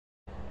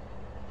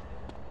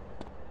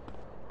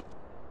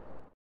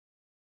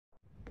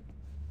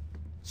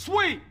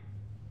Sweet!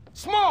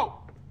 Smoke!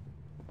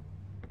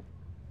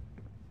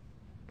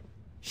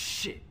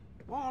 Shit,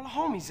 where all the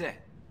homies at?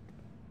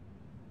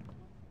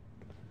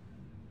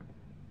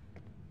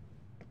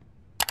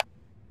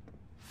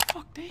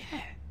 Fuck they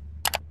at?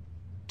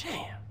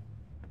 Damn.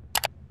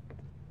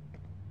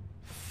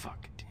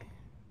 Fuck it.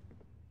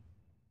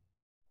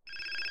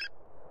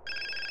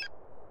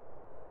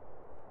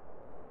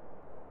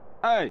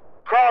 Hey.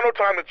 Carl, no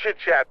time to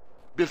chit-chat.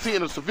 Been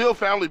seeing a Seville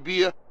family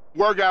beer,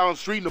 work out on the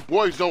street, and the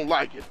boys don't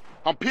like it.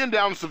 I'm pinned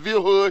down in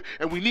Seville hood,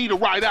 and we need a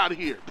ride out of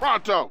here.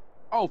 Pronto.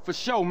 Oh, for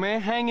sure, man.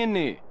 Hang in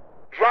there.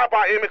 Drop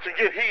by Emmett and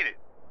get heated.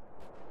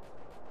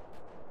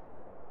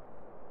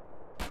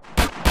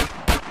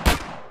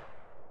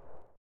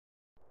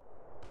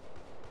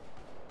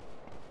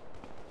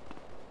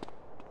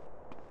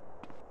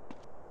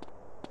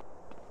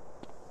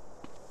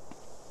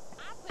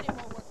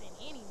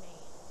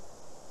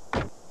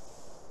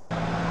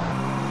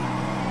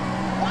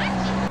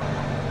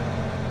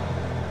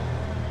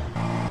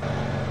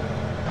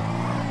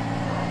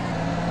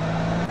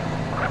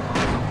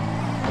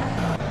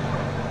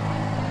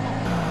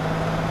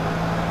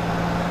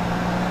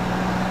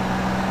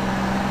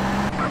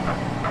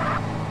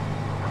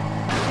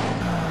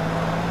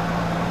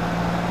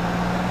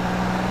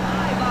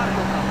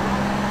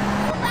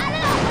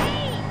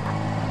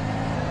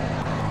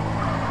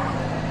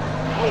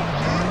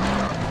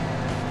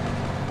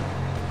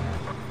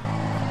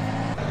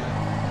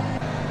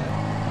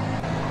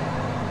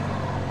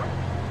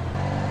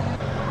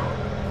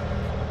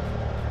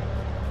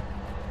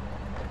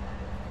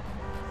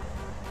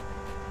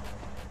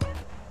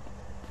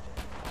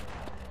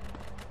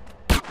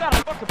 Got a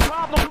fucking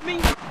problem with me? You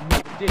know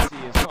what this is,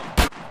 huh?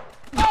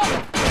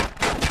 Oh!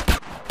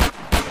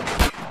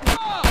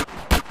 Oh!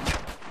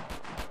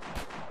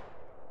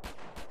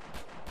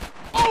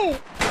 Oh!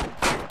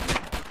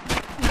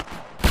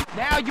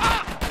 Now you...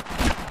 Huh?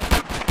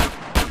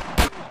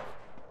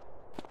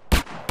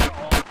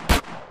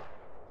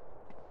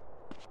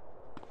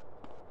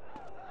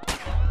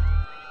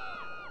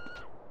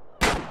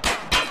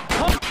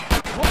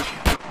 What?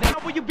 Now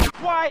will you be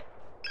quiet?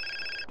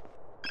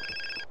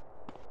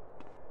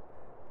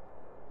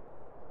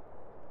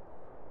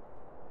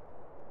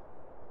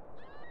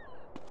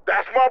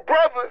 That's my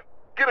brother.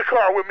 Get a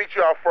car, we'll meet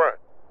you out front.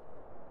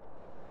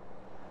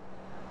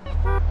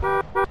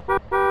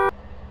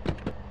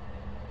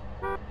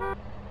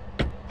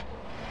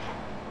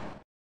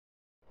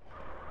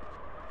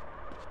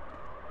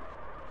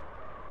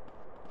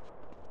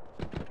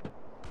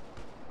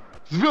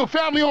 Seville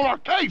family on our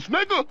case,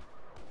 nigga!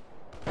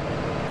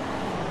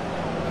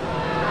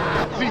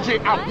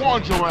 CJ, I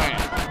warned your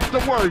ass.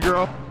 Don't worry,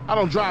 girl. I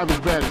don't drive as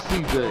bad as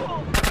CJ.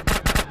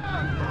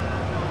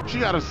 She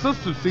got a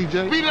sister,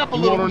 CJ. Beat it up a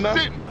little, we're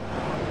sitting.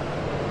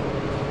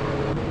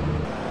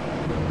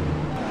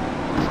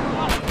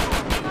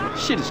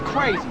 Shit is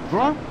crazy,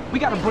 bruh. We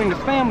gotta bring the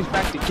families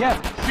back together.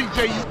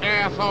 CJ, you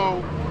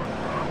asshole.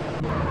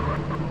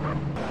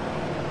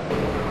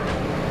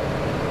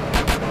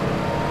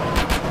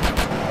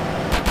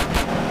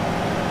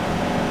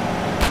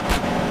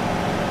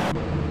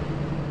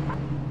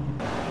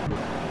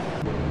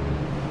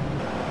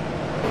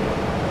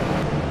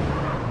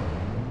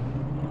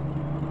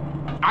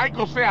 I ain't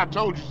gonna say I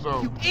told you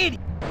so. You idiot!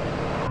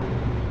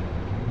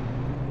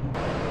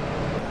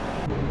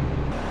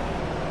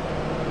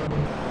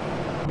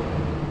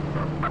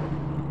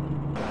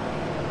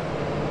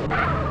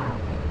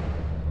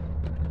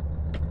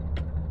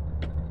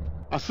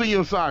 I'll see you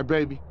inside,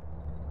 baby.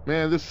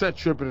 Man, this set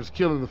tripping is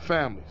killing the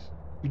families.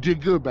 You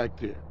did good back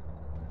there.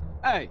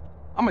 Hey,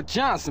 I'm a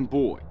Johnson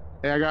boy.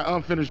 Hey, I got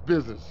unfinished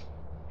business.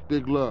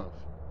 Big love.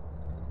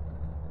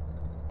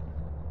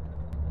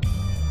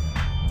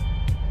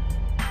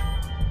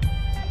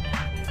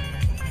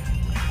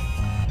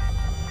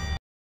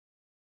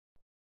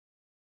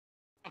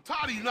 I'm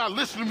tired of you not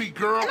listening to me,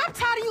 girl. And I'm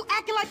tired of you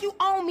acting like you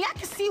own me. I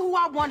can see who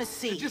I want to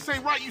see. It just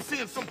ain't right you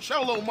seeing some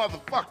cholo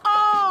motherfucker.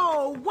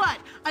 Oh, what?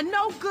 A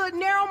no-good,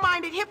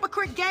 narrow-minded,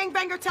 hypocrite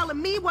gangbanger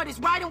telling me what is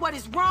right and what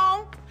is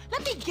wrong?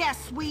 Let me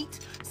guess, sweet.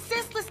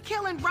 Senseless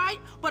killing right,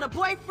 but a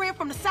boyfriend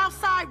from the South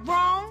Side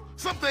wrong?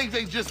 Some things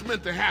ain't just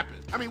meant to happen.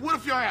 I mean, what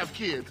if y'all have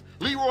kids?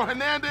 Leroy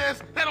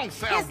Hernandez? That don't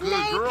sound good, girl.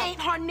 His name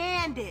ain't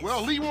Hernandez.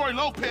 Well, Leroy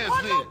Lopez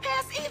or then.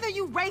 Lopez either,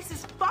 you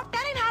racist fuck.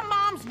 That ain't how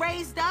moms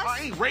raised us.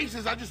 I ain't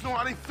racist, I just know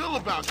how they feel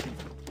about you.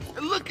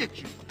 And look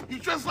at you. You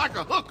dress like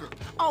a hooker.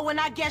 Oh, and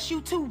I guess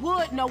you two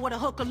would know what a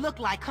hooker look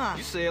like, huh?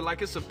 You say it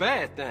like it's a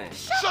bad thing.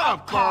 Shut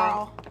up,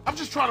 Carl. I'm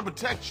just trying to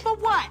protect you. For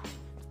what?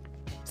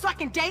 So I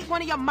can date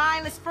one of your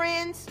mindless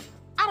friends?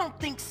 I don't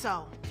think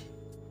so.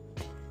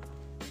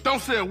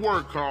 Don't say a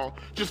word, Carl.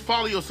 Just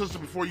follow your sister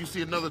before you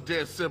see another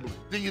dead sibling.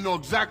 Then you know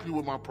exactly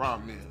what my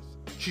problem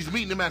is. She's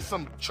meeting him at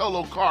some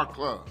cholo car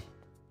club.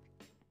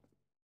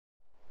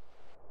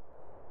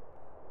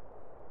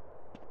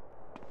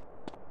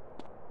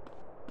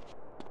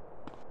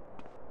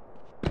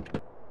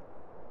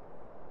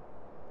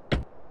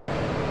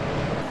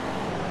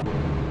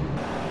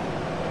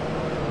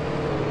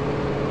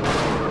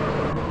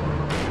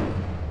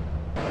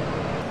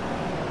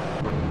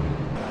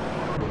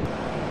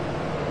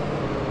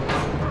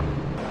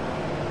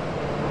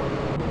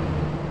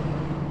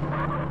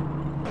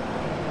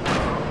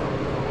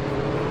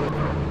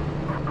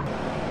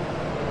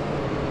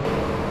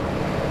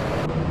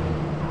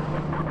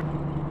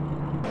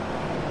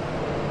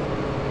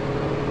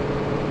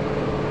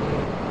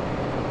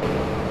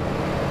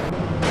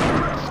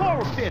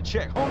 a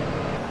check, homie.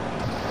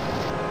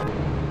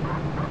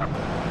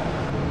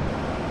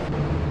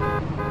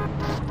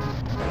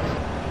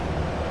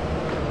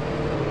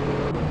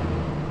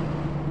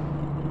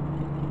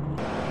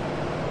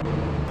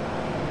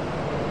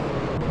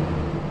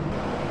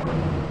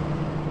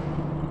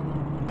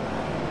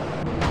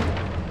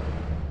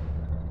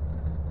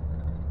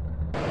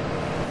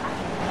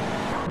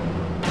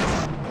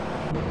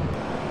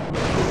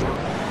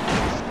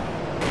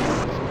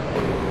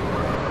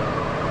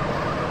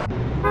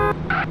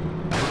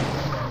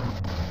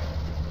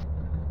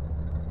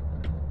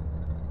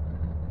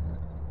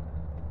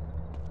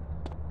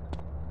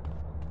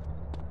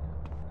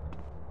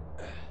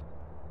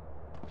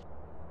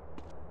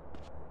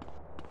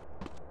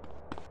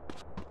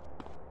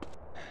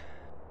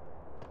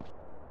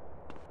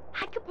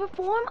 I could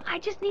perform, I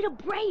just need a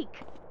break.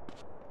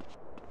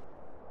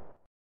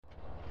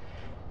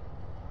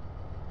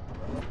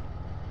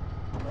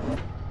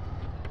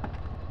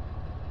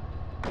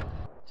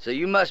 So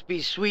you must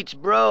be Sweet's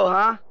bro,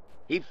 huh?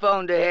 He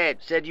phoned ahead,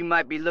 said you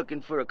might be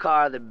looking for a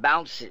car that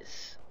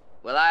bounces.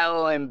 Well, I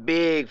owe him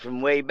big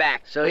from way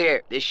back, so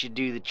here, this should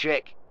do the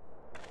trick.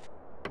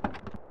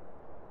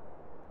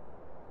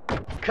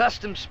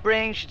 Custom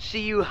Spring should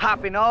see you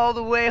hopping all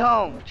the way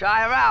home.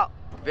 Try her out.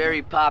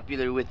 Very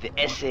popular with the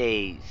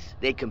essays.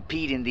 They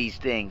compete in these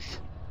things.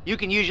 You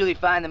can usually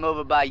find them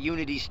over by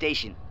Unity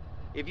Station.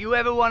 If you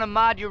ever want to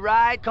mod your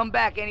ride, come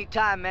back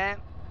anytime, man.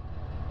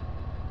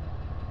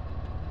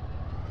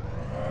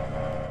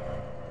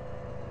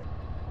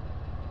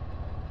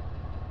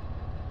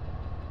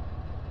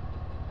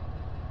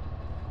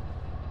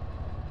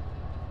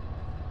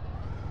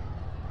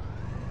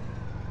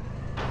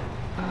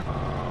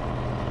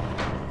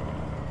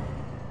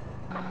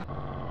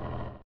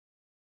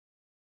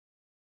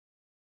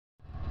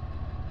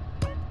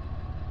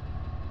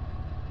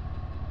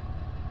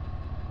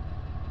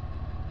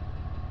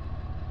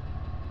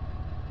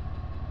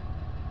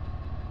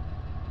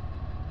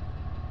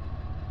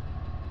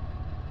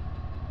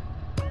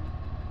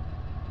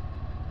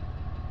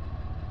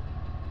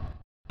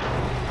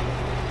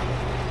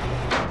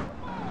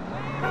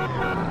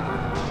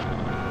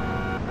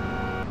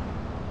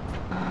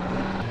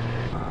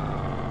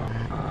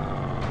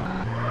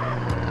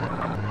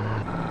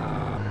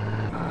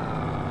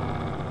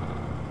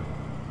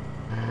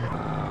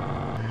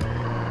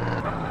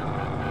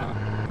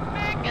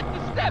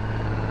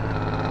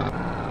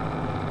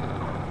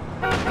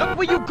 Look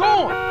where you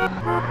going!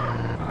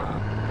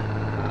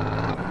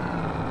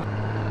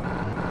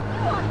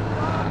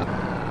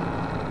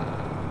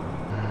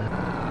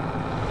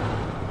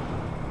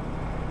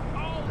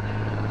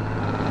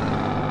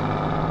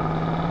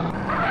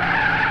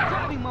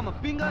 Driving, mama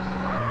fingers!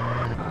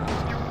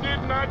 You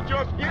did not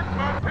just hit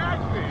my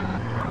taxi!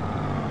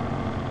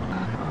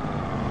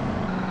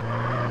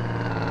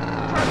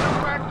 Try to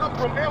back up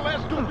from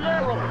LS to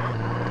Vero!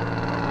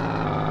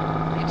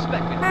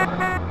 Expect it.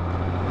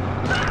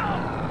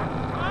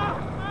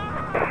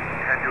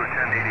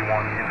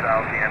 1081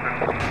 inbound campus.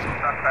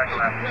 Suspect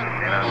left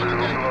in a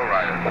little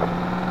lowrider.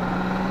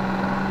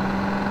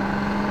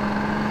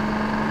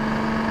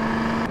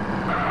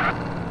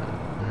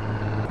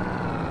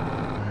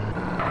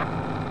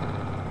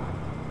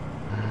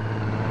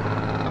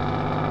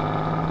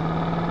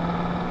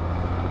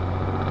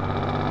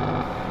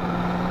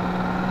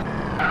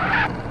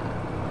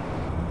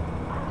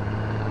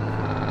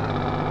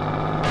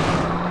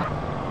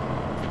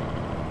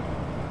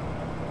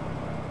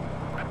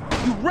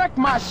 You wrecked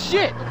my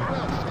shit!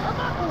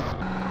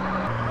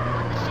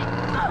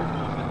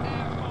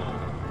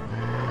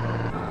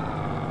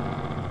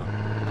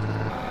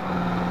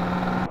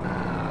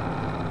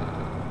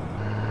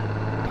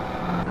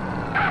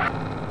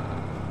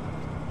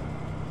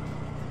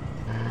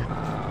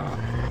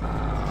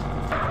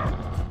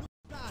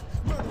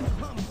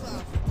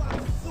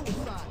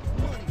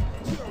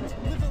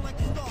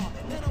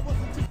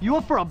 You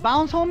up for a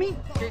bounce, homie?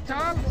 Hey,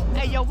 Tom?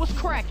 Hey, yo, what's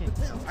cracking?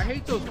 I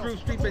hate those groove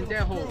sweeping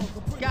dead holes.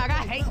 God,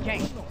 I hate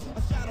gangs.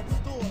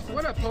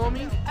 What up,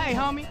 homie? Hey,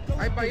 homie.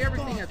 I buy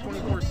everything at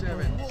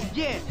 24/7.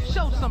 Yeah,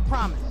 show some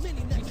promise.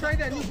 You tried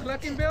that new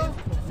clucking bill?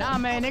 Nah,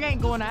 man, it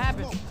ain't gonna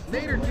happen.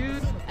 Later,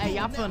 dude. Hey,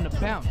 I'm feeling the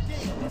bounce.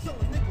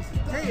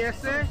 Hey,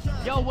 Esther.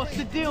 Yo, what's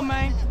the deal,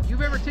 man?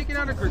 You've ever taken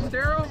out a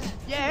Cristero?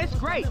 Yeah, it's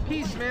great.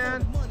 Peace,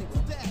 man.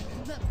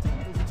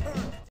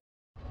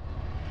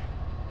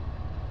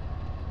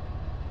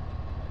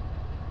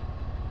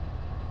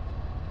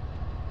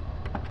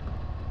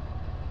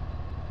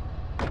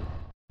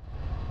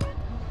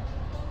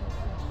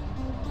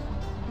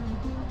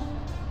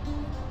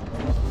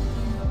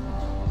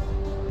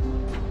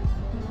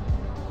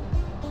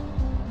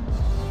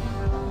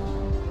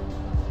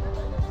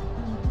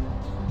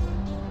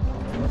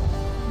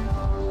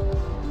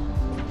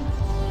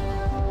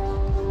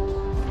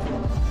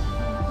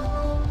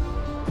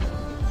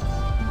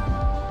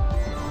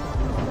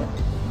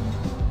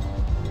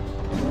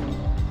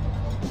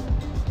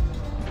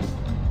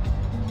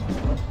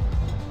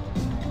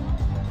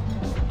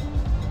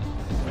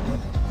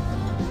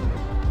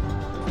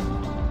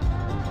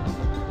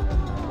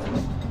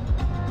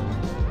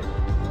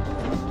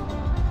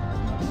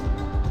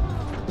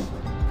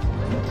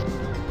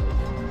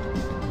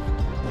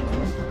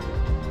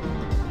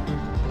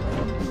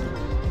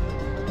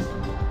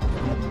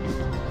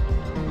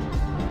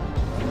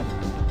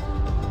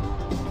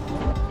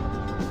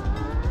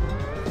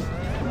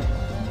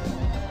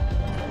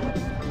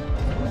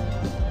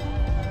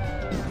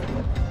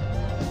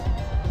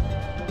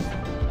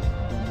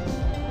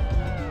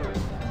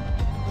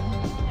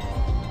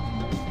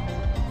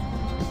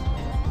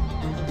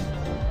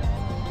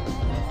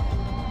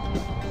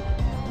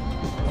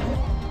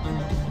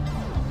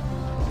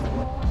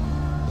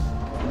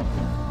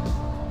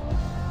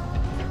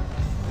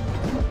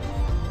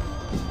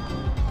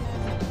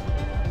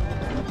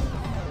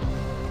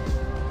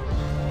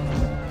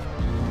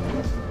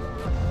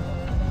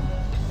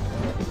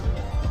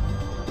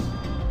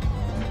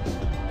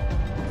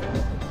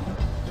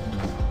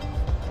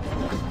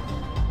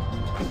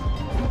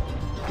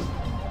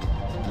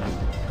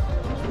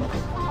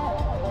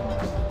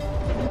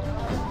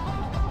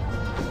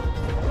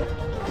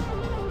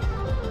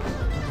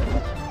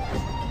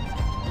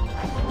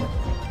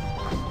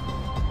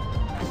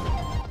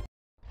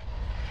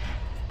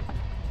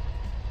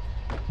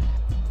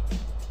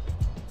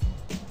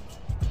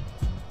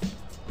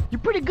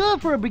 pretty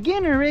good for a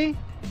beginner, eh?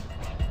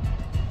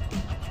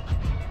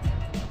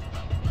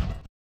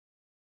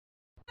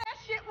 That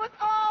shit was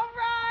all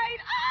right.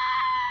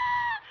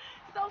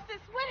 Ah! So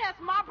since when has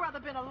my brother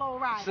been a low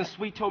rider? Since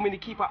Sweet told me to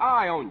keep an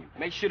eye on you.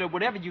 Make sure that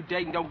whatever you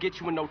dating don't get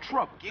you in no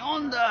trouble. ¿Qué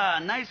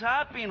onda? Nice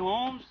hopping,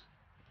 Holmes.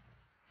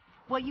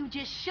 Well, you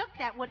just shook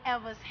that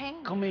whatever's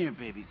hand. Come here,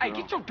 baby girl. Hey,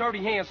 get your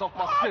dirty hands off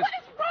my Oh, sister. what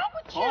is wrong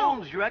with you?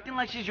 Holmes, you're acting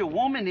like she's your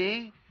woman,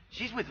 eh?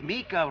 She's with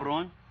me,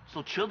 cabron.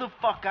 So chill the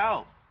fuck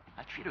out.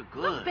 I treat her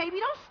good. Look, baby,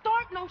 don't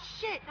start no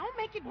shit. Don't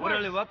make it worse.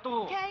 Órale,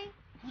 vato. Okay?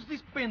 Who's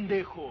this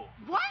pendejo?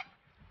 What?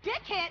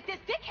 Dickhead? This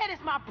dickhead is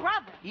my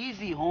brother.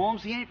 Easy,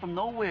 Holmes. He ain't from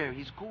nowhere.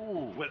 He's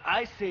cool. Well,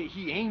 I say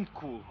he ain't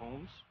cool,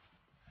 Holmes.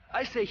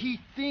 I say he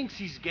thinks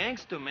he's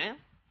gangster, man.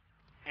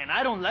 And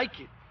I don't like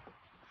it.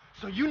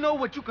 So you know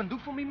what you can do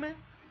for me, man?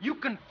 You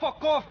can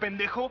fuck off,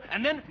 pendejo,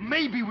 and then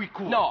maybe we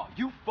cool. No,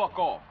 you fuck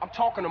off. I'm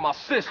talking to my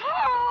sister.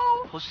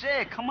 Oh!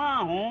 Jose, come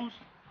on, Holmes.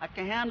 I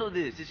can handle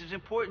this. This is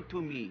important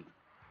to me.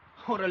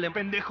 Órale,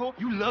 pendejo,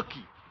 you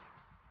lucky.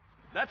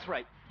 That's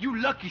right. You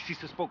lucky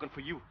Caesar's spoken for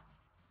you.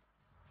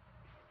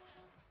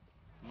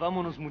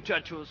 Vámonos,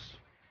 muchachos.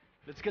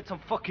 Let's get some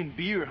fucking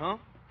beer, huh?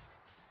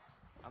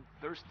 I'm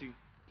thirsty.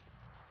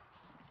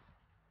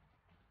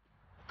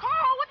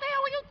 Carl, what the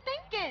hell were you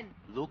thinking?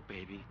 Look,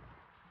 baby.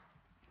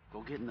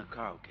 Go get in the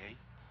car, okay?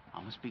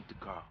 I'm gonna speak to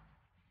Carl.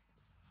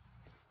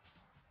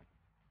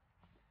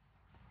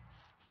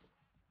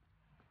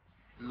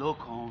 Look,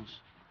 Holmes.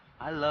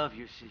 I love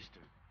your sister.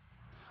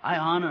 I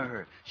honor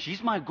her.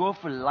 She's my girl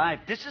for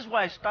life. This is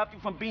why I stopped you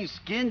from being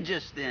skinned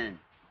just then.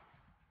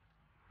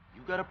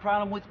 You got a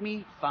problem with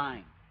me?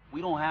 Fine.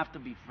 We don't have to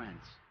be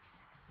friends.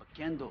 But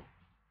Kendo,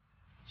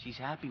 she's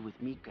happy with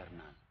me, carnal.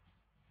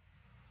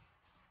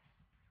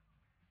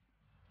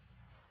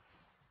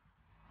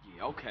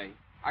 Yeah, okay.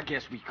 I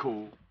guess we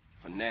cool.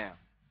 For now.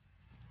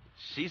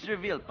 Cesar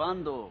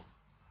Villalpando.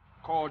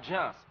 Carl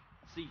Johnson.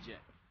 CJ.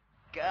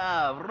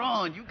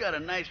 Cabron, you got a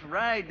nice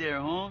ride there,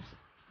 Holmes.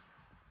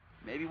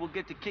 Maybe we'll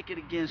get to kick it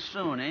again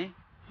soon, eh?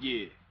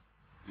 Yeah.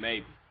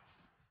 Maybe.